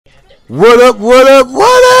What up, what up,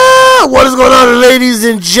 what up? What is going on, ladies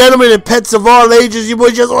and gentlemen and pets of all ages? You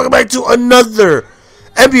boys just welcome back to another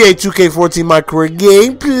NBA 2K14 My Career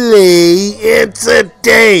gameplay. And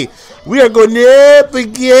today, we are going up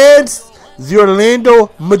against the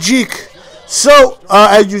Orlando Magic. So,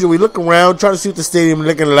 as usual, we look around, try to see what the stadium is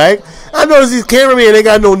looking like. I notice these cameramen, they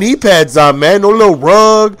got no knee pads on, man. No little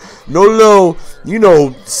rug, no little,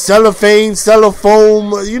 cellophane,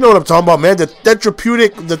 cellofoam. You know what I'm talking about, man. The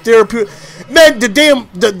therapeutic. Man,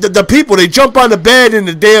 the people, they jump on the bed and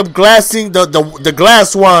the damn glassing, the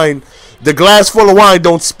glass wine, the glass full of wine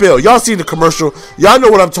don't spill. Y'all seen the commercial. Y'all know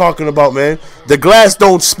what I'm talking about, man. The glass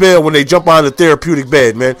don't spill when they jump on the therapeutic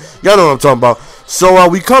bed, man. Y'all know what I'm talking about. So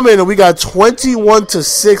we come in and we got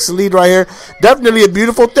 21-6 lead right here. Definitely a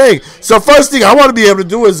beautiful thing. So first thing I want to be able to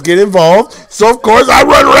do is get involved. So of course I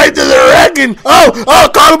run right to the rack and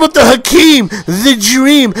call him with the Hakeem, the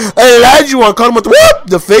Dream, Elijah one, call him with the whoop,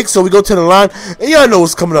 the fake. So we go to the line and y'all know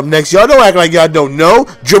what's coming up next. Y'all don't act like y'all don't know.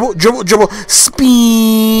 Dribble, dribble, dribble,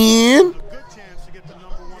 spin,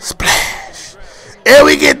 splash, and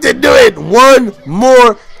we get to do it one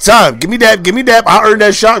more time. Give me that. I earned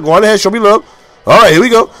that shot. Go on ahead, show me love. All right, here we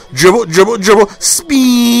go. Dribble, dribble, dribble,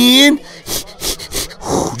 spin.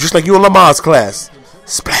 Just like you in Lamar's class.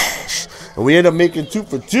 Splash. And we end up making 2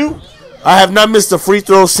 for 2. I have not missed a free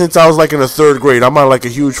throw since I was like in the 3rd grade. I'm on like a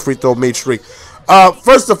huge free throw made streak.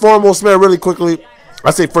 First and foremost, man, really quickly. I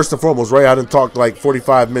say first and foremost, right? I done talked like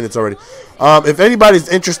 45 minutes already. If anybody's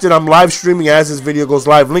interested, I'm live streaming as this video goes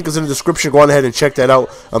live. Link is in the description. Go on ahead and check that out.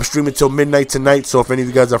 I'm streaming till midnight tonight, so if any of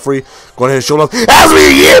you guys are free, go ahead and show love. As we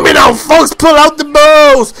hear me now, folks, pull out the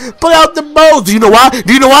bows. Pull out the bows. Do you know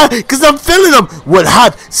why? Because I'm filling them with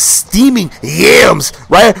hot, steaming yams,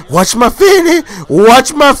 right? Watch my finish.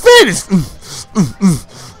 Watch my finish.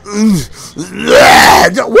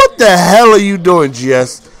 What the hell are you doing,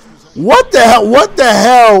 GS? What the hell? What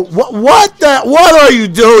are you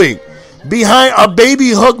doing? Behind a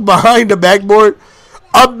baby hook behind the backboard?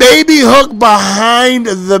 A baby hook behind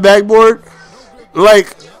the backboard?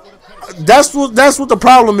 Like, that's what the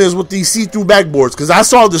problem is with these see-through backboards. Because I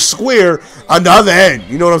saw the square on the other end.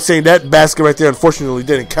 You know what I'm saying? That basket right there unfortunately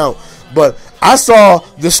didn't count. But I saw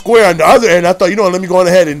the square on the other end. I thought, let me go on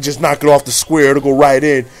ahead and just knock it off the square. It'll go right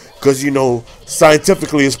in. Because,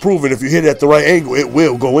 scientifically it's proven if you hit it at the right angle, it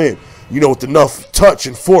will go in. With enough touch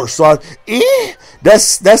and force. So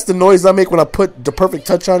that's the noise I make when I put the perfect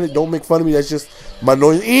touch on it. Don't make fun of me. That's just my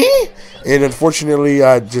noise. And unfortunately,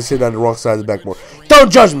 I just hit on the wrong side of the backboard.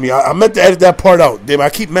 Don't judge me. I meant to edit that part out. Damn, I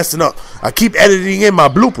keep messing up. I keep editing in my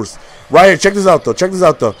bloopers. Right here. Check this out,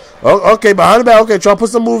 though. Oh, okay, behind the back. Okay, try to put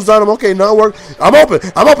some moves on him. Okay, no work. I'm open.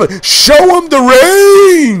 Show him the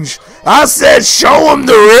range. I said show him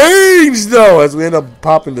the range, though. As we end up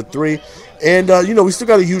popping the 3. And, we still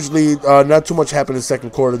got a huge lead. Not too much happened in the second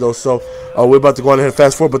quarter, though. So, we're about to go on ahead and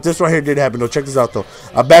fast forward. But this right here did happen, though. Check this out, though.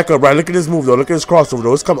 I back up, right? Look at this move, though. Look at this crossover,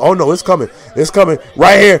 though. It's coming. Oh, no, it's coming. It's coming.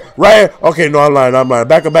 Right here. Okay, no, I'm lying.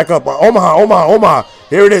 Back up. Omaha.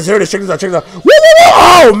 Here it is. Check this out. Woo!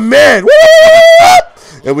 Oh, man. Woo!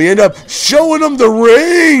 And we end up showing them the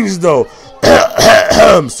range, though.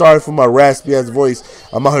 I'm sorry for my raspy-ass voice.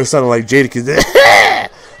 I'm out here sounding like Jadakiss.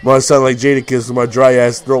 I'm out here sounding like Jadakiss with my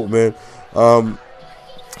dry-ass throat, man.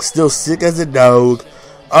 Still sick as a dog.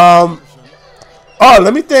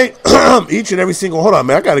 Let me thank each and every single. Hold on,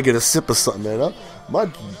 man. I gotta get a sip of something, man. My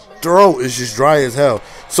throat is just dry as hell.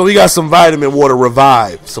 So we got some vitamin water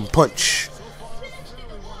revive, some punch.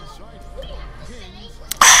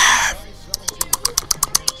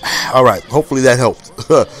 All right. Hopefully that helped.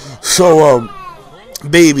 So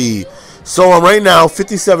baby. So right now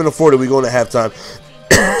 57-40. We going to halftime.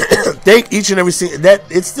 Thank each and every single that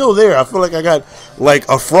it's still there. I feel like I got like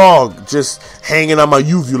a frog just hanging on my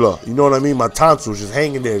uvula. You know what I mean? My tonsils just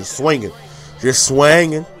hanging there, just swinging.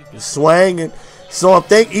 So I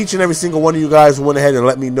thank each and every single one of you guys who went ahead and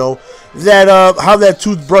let me know that how that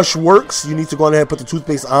toothbrush works. You need to go ahead and put the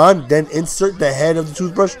toothpaste on, then insert the head of the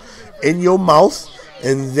toothbrush in your mouth,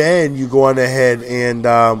 and then you go on ahead and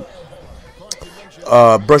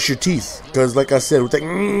brush your teeth. Because like I said, with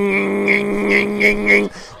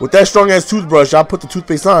that strong ass toothbrush, I'll put the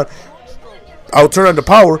toothpaste on, I'll turn on the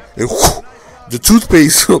power, and the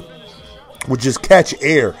toothpaste would just catch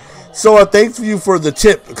air. So I thank you for the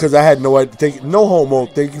tip, because I had no idea. No homo.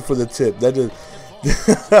 Thank you for the tip.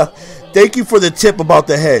 Thank you for the tip about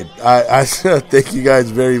the head. I thank you guys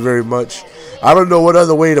very, very much. I don't know what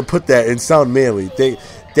other way to put that and sound manly.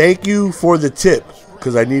 Thank you for the tip,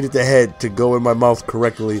 because I needed the head to go in my mouth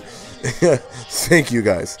correctly. Thank you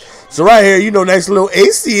guys. So right here, nice little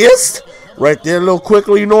atheist. Right there, a little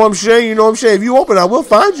quicker, you know what I'm saying? You know what I'm saying? If you open, I will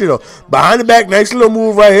find you, though. Behind the back, nice little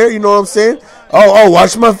move right here, you know what I'm saying? Oh,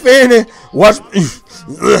 watch my fanny. Watch.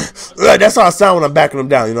 That's how I sound when I'm backing them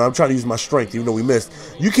down. You know, I'm trying to use my strength, even though we missed.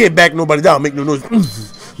 You can't back nobody down, make no noise.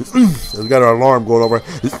 We got our alarm going over.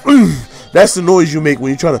 That's the noise you make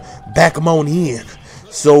when you're trying to back them on in.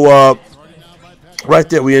 So, right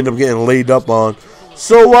there, we end up getting laid up on.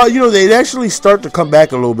 So, you know, they actually start to come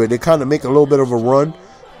back a little bit. They kind of make a little bit of a run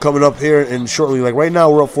coming up here and shortly. Like right now,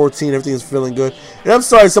 we're up 14. Everything is feeling good. And I'm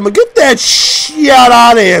sorry, someone, get that shit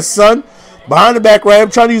out of here, son. Behind the back, right? I'm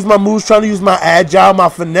trying to use my moves, trying to use my agile, my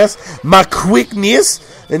finesse, my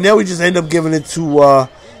quickness. And then we just end up giving it to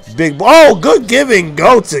Big Boy. Oh, good give and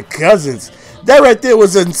go to Cousins. That right there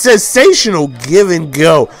was a sensational give and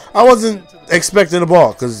go. I wasn't expecting the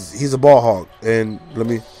ball because he's a ball hog. And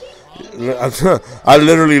I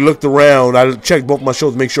literally looked around. I checked both my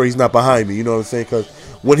shoulders to make sure he's not behind me. You know what I'm saying? Because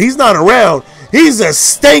when he's not around, he's a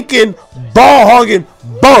stinking ball hogging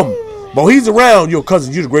bum. But he's around, yo,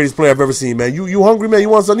 Cousins, you're the greatest player I've ever seen, man. You hungry, man? You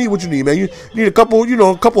want something to eat? What you need, man? You need a couple,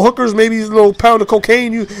 a couple hookers, maybe a little pound of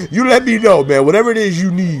cocaine. You let me know, man. Whatever it is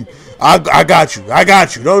you need, I got you.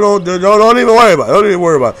 Don't even worry about it. Don't even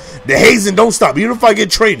worry about it. The hazing don't stop. Even if I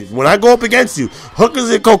get traded, when I go up against you, hookers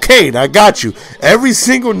and cocaine, I got you. Every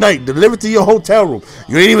single night, delivered to your hotel room.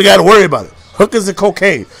 You ain't even got to worry about it. Hookers and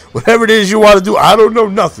cocaine. Whatever it is you want to do, I don't know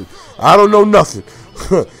nothing.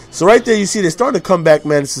 So right there, you see they're starting to come back,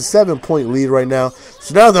 man. It's a 7-point lead right now.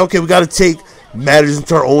 So now, okay, we got to take matters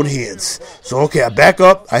into our own hands. So, okay, I back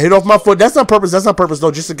up. I hit off my foot. That's not purpose,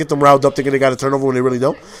 though, just to get them riled up thinking they got to turn over when they really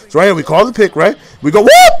don't. So right here, we call the pick, right? We go,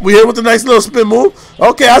 whoop! We hit with a nice little spin move.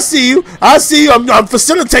 Okay, I see you. I'm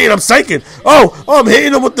facilitating. I'm psyching. Oh, I'm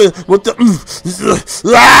hitting them with the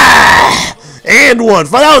and one.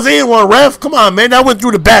 $5 and one, ref. Come on, man. That went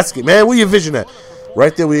through the basket, man. Where your vision at?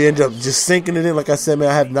 Right there, we end up just sinking it in. Like I said, man,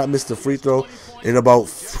 I have not missed a free throw in about,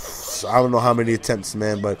 I don't know how many attempts,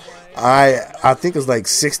 man, but I think it's like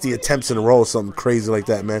 60 attempts in a row or something crazy like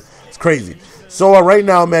that, man. It's crazy. So right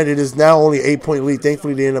now, man, it is now only 8-point lead.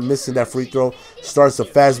 Thankfully, they end up missing that free throw. Starts a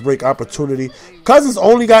fast break opportunity. Cousins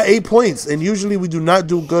only got 8 points, and usually we do not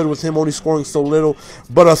do good with him only scoring so little.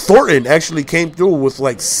 But Thornton actually came through with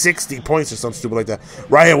like 60 points or something stupid like that.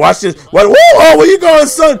 Right here, watch this. Whoa, where you going,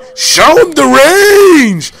 son? Show him the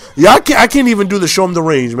range. Yeah, I can't even do the show him the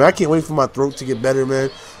range, man. I can't wait for my throat to get better, man.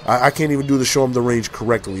 I can't even do the show him the range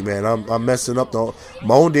correctly, man. I'm messing up my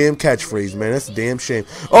own damn catchphrase, man. That's a damn shame.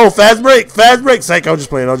 Oh, fast break. Psych, I was just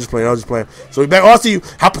playing. So we back. I'll see you.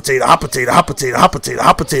 Hot potato.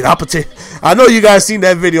 I know you guys seen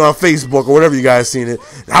that video on Facebook or whatever you guys seen it.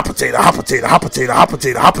 Hot potato.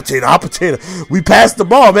 We passed the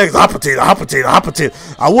ball, man. Hot potato.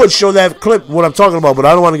 I would show that clip, what I'm talking about, but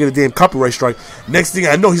I don't want to get a damn copyright strike. Next thing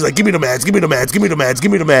I know, he's like, give me the mads. And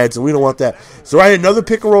we don't want that. So right here, another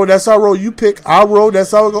pick and roll. That's our roll. You pick, our roll.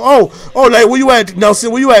 That's how it go. Oh, like, where you at,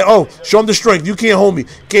 Nelson? Where you at? Oh, show him the strength. You can't hold me.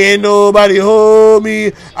 Can't nobody hold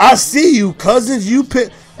me. I see you, Cousins. You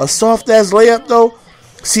pick a soft ass layup though.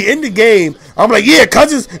 See, in the game, I'm like, yeah,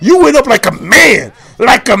 Cousins, you went up like a man.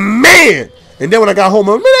 And then when I got home,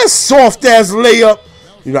 I'm like, man, that soft ass layup.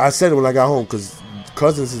 You know, I said it when I got home because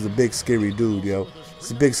Cousins is a big scary dude, yo.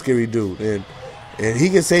 It's a big scary dude, and he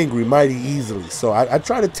gets angry mighty easily. So I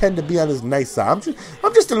try to tend to be on his nice side.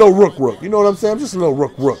 I'm just a little rook. You know what I'm saying? I'm just a little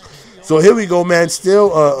rook. So here we go, man. Still,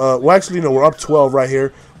 well, actually, no, we're up 12 right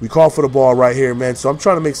here. We call for the ball right here, man. So I'm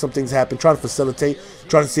trying to make some things happen, trying to facilitate,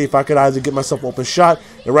 trying to see if I could either get myself open shot.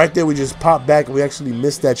 And right there, we just popped back, and we actually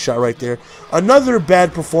missed that shot right there. Another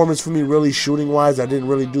bad performance for me, really, shooting-wise. I didn't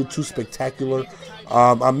really do too spectacular.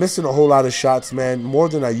 I'm missing a whole lot of shots, man, more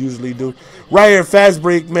than I usually do. Right here, fast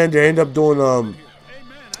break, man. They end up doing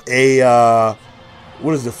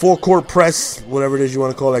what is it, full court press, whatever it is you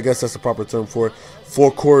want to call it. I guess that's the proper term for it. Full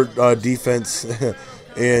court defense,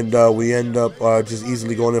 and we end up just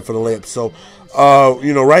easily going in for the layup. So,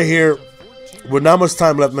 you know, right here, with not much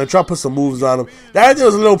time left, man, try to put some moves on him. That idea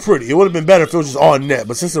was a little pretty. It would have been better if it was just on net,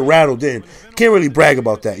 but since it rattled in, can't really brag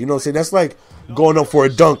about that. You know what I'm saying? That's like going up for a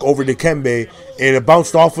dunk over Dikembe, and it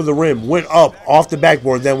bounced off of the rim, went up, off the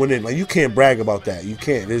backboard, then went in. Like, you can't brag about that. You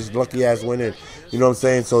can't. This lucky ass went in. You know what I'm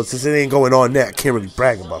saying? So since it ain't going on net, I can't really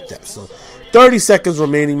brag about that. So 30 seconds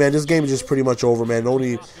remaining, man. This game is just pretty much over, man.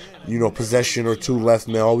 Only, you know, possession or two left,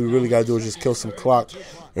 man. All we really got to do is just kill some clock.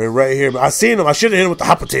 And right here, I seen him. I should have hit him with the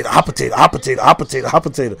hot potato.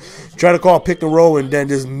 Try to call pick and roll, and then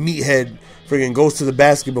this meathead friggin' goes to the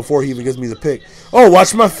basket before he even gives me the pick. Oh,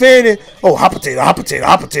 watch my fanny. Oh, hot potato.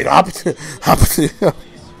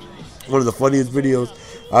 One of the funniest videos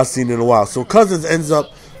I've seen in a while. So Cousins ends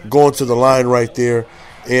up going to the line right there.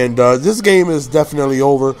 And this game is definitely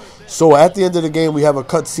over. So at the end of the game, we have a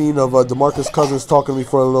cutscene of DeMarcus Cousins talking to me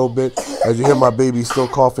for a little bit. As you hear, my baby still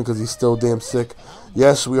coughing because he's still damn sick.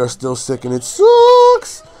 Yes, we are still sick, and it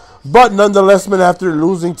sucks. But nonetheless, man, after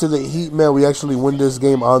losing to the Heat, man, we actually win this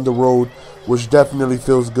game on the road, which definitely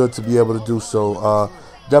feels good to be able to do so.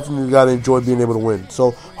 Definitely got to enjoy being able to win.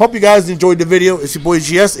 So, hope you guys enjoyed the video. It's your boy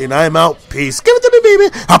GS, and I am out. Peace. Give it to me,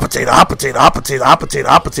 baby. Hot potato, hot potato, hot potato, hot potato,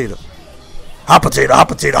 hot potato. Hot potato, hot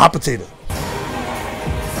potato, hot potato.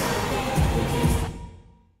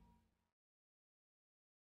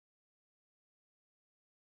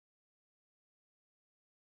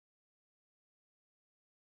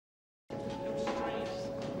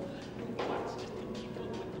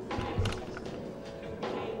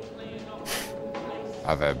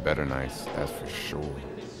 I've had better nights, that's for sure.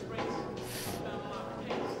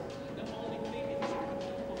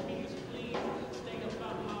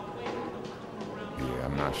 Yeah,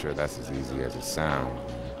 I'm not sure that's as easy as it sounds.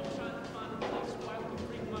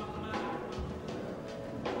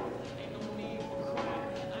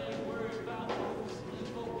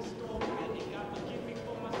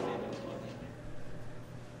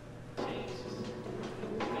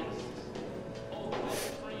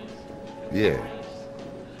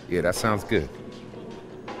 Yeah, that sounds good.